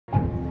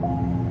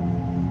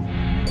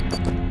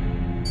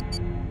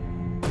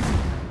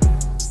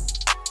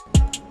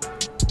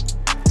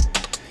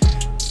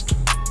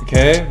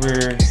Okay,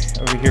 we're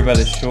over here by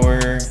the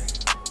shore,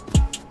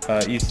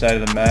 east side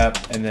of the map,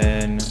 and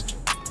then this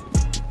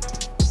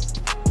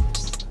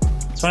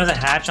one has a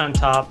hatch on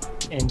top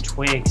and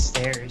twig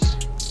stairs.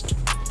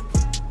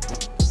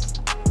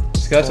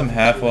 it's got some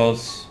half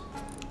walls.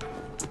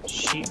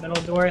 Sheet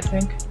metal door, I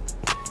think.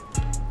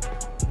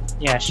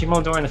 Yeah, sheet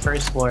metal door on the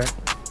first floor.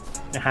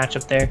 And a hatch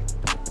up there.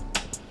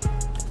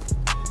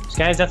 This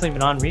guy's definitely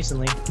been on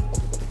recently.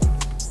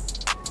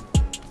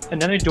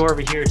 Another door over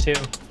here too.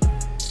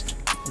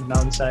 On the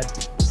mountainside.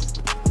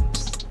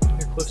 Or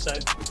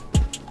cliffside.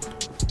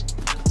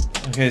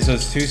 Okay, so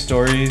it's 2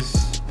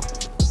 stories,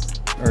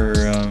 or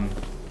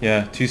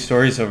yeah, 2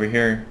 stories over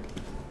here,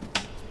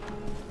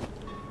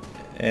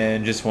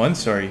 and just 1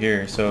 story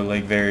here. So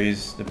like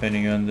varies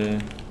depending on the.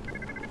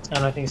 I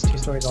don't know, I think it's 2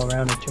 stories all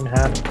around, or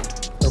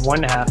 2.5, or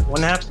 1.5,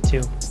 1.5 to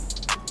 2.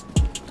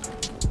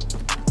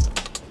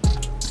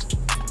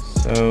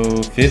 So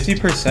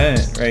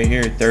 50% right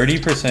here,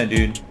 30%,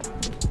 dude.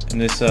 In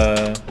this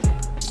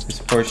this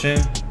portion,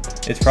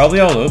 it's probably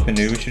all open,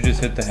 dude. We should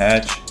just hit the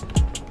hatch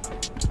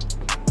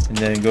and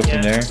then go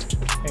from there.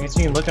 I guess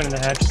you can look under the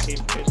hatch to see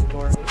if there's a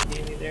door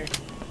immediately there.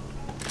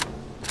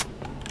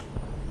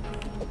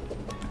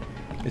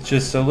 It's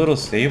just a little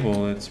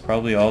stable. It's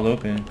probably all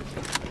open.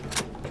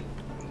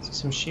 See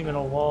some sheet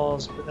metal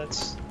walls, but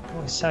that's the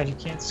only side you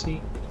can't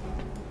see.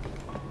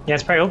 Yeah,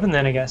 it's probably open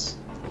then, I guess.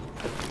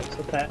 Let's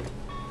look at that.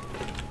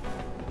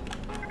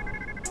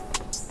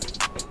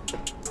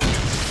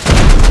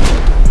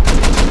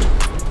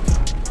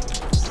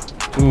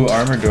 Ooh,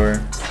 armor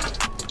door.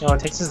 Oh, it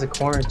takes us to the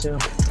corner too.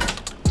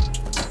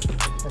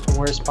 Like the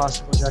worst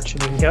possible direction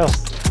we can go.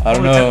 I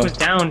don't know. That goes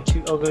down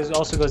to. Oh,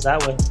 also goes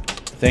that way.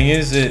 Thing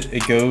is,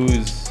 it goes.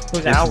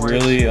 It's outwards.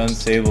 really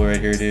unstable right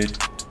here, dude.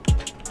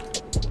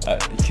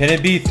 Can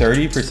it be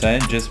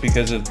 30% just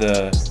because of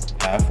the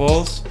half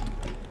walls?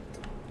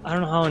 I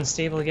don't know how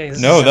unstable it gets.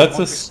 No, that's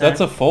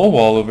a full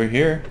wall over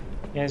here.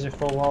 Yeah, these are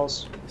full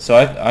walls. So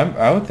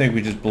I would think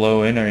we just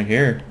blow in right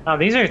here. Oh,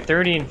 these are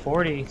 30 and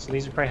 40, so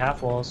these are probably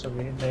half walls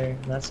over there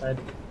on that side.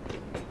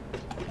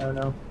 I don't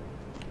know.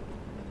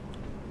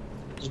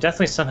 There's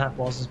definitely some half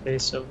walls in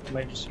space, so we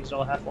might just use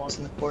all half walls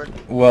in the court.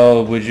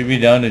 Well, would you be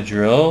down to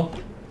drill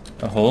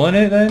a hole in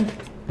it then?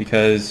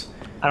 Because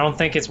I don't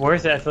think it's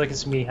worth it. I feel like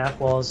it's gonna be half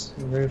walls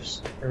and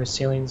roofs or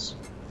ceilings.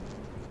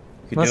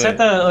 Let's hit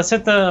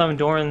the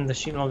door and the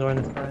sheet metal door in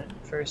the front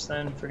first.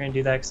 Then if we're gonna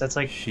do that, because that's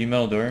like sheet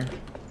metal door.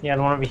 Yeah,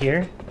 the one over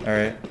here. All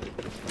right.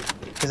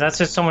 Because that's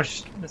just so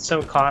much. It's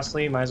so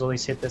costly. Might as well at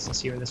least hit this and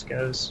see where this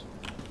goes.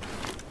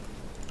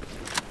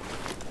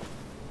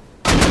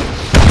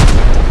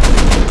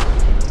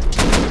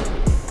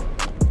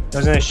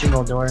 There's another sheet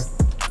metal door.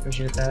 We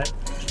should hit that.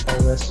 Just follow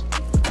this.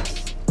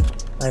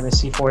 I have a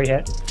C4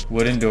 yet.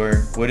 Wooden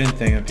door. Wooden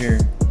thing up here.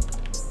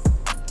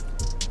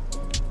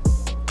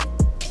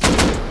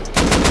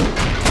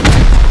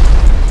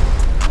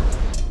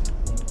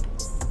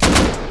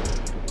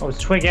 Oh, it's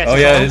twig. Yeah, oh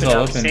yeah, it is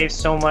all open. Saves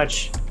so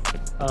much.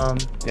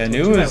 Yeah, I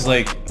knew it was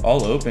like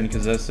all open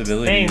because that's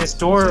stability. Dang, this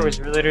door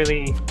was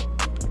literally.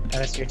 Oh,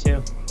 that's here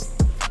too.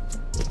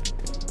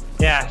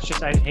 Yeah, it's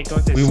just I hate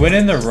going through. We went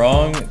in the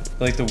wrong,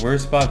 like the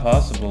worst spot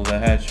possible, the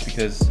hatch,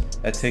 because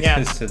that takes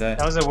us to that.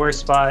 That was the worst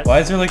spot. Why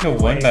is there like a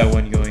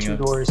 1x1 going Two up?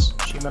 doors,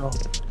 sheet metal.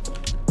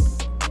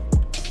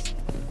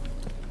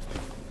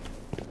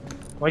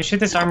 Why you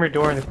shoot this armored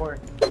door in the corner?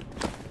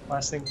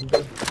 Last thing we can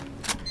do.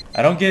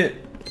 I don't get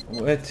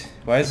what.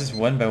 Why is this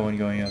 1x1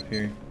 going up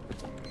here?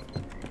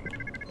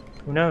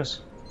 Who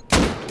knows?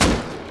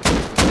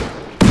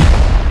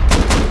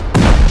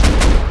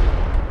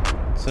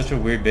 Such a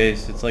weird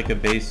base. It's like a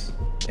base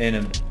in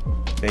a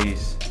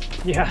base.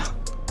 Yeah.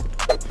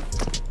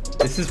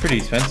 This is pretty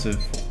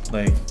expensive.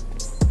 Like.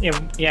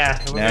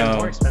 Yeah. It would be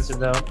more expensive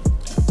though.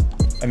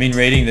 I mean,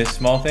 raiding this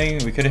small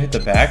thing, we could have hit the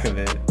back of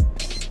it.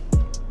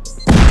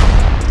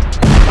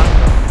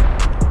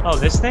 Oh,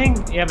 this thing?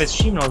 Yeah, but it's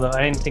sheet metal though.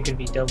 I didn't think it'd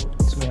be double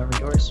so many armored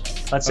doors.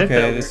 That's it though.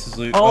 Okay, this is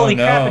loot. Holy oh,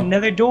 no. crap!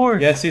 Another door.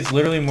 Yeah, see, it's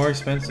literally more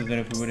expensive than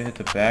if we would have hit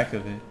the back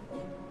of it.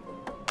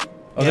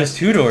 Oh, there's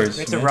 2 doors.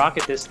 We have to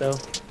rocket this though.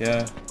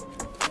 Yeah.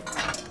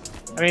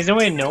 I mean, there's no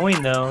way of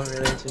knowing though,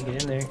 really, until you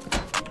get in there.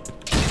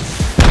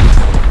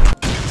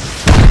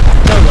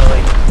 So,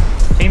 like,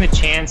 taking the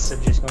chance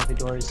of just going through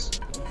doors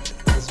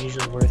is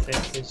usually worth it,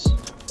 because you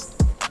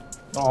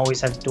don't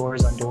always have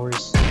doors on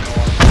doors.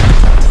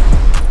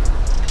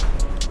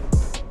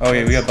 Oh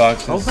yeah, we got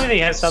boxes. Hopefully they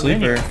have something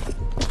Sleeper. in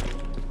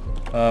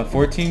here.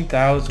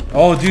 14,000.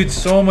 Oh, dude,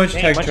 so much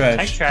tech trash.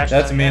 Tech trash.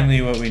 That's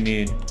mainly what we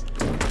need.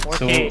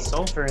 4K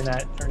sulfur in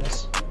that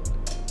furnace.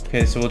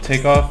 Okay, so we'll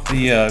take off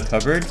the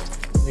cupboard.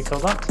 Is it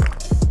code locked?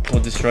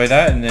 We'll destroy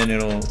that, and then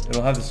it'll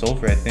have the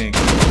sulfur, I think.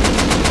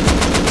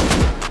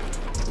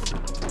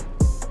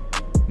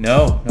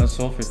 No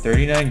sulfur.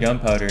 39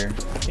 gunpowder.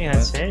 Yeah,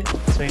 that's it.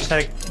 So you just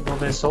had a little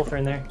bit of sulfur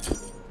in there.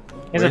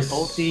 There's a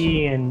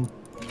bolty and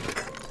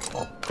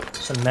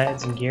some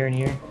meds and gear in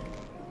here.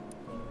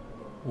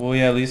 Well,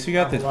 yeah, at least we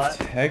got the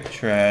tech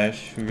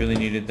trash. We really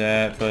needed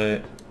that,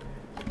 but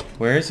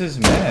where's his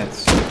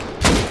meds?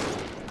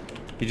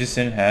 You just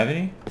didn't have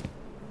any?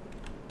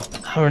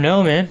 I don't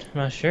know, man. I'm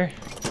not sure.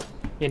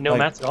 You had no Like-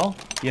 mats at all?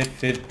 You had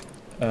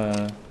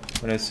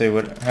what did I say?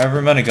 However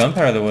amount of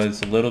gunpowder there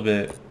was, a little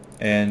bit,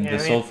 and Yeah, the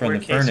we had sulfur in the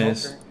 4K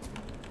furnace. sulfur.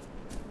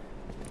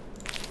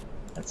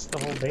 That's the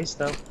whole base,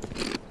 though.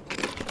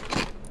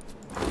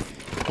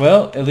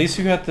 Well, at least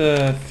we got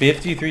the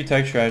 53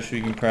 tech trash.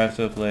 We can craft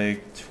up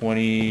like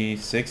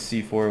 26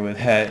 C4 with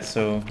that,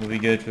 so we'll be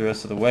good for the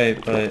rest of the way.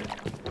 But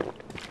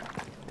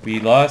we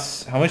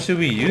lost. How much did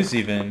we use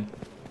even?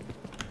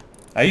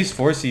 I used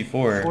 4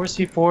 C4. 4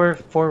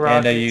 C4, 4 rockets.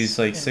 And I used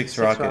like and 6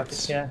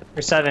 rockets. Yeah,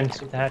 or 7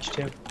 with the hatch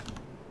too.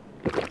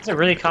 It's a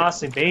really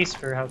costly base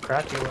for how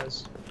crappy it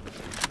was.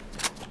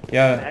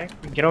 Yeah, Heck,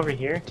 we can get over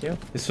here too.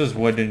 this was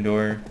wooden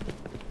door.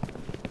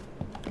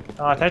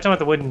 Oh, I thought you were talking about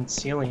the wooden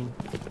ceiling.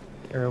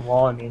 Or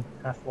wall, I mean.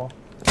 Half wall.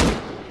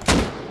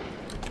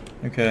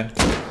 Okay.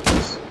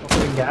 Hopefully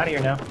we can get out of here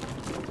now.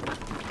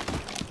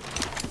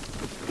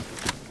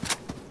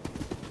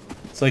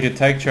 It's like a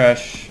tech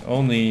trash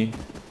only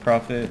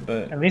profit,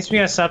 but At least we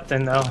got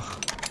something though.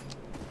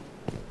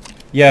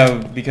 yeah,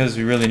 because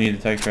we really need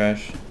the tech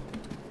trash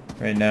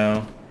right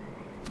now.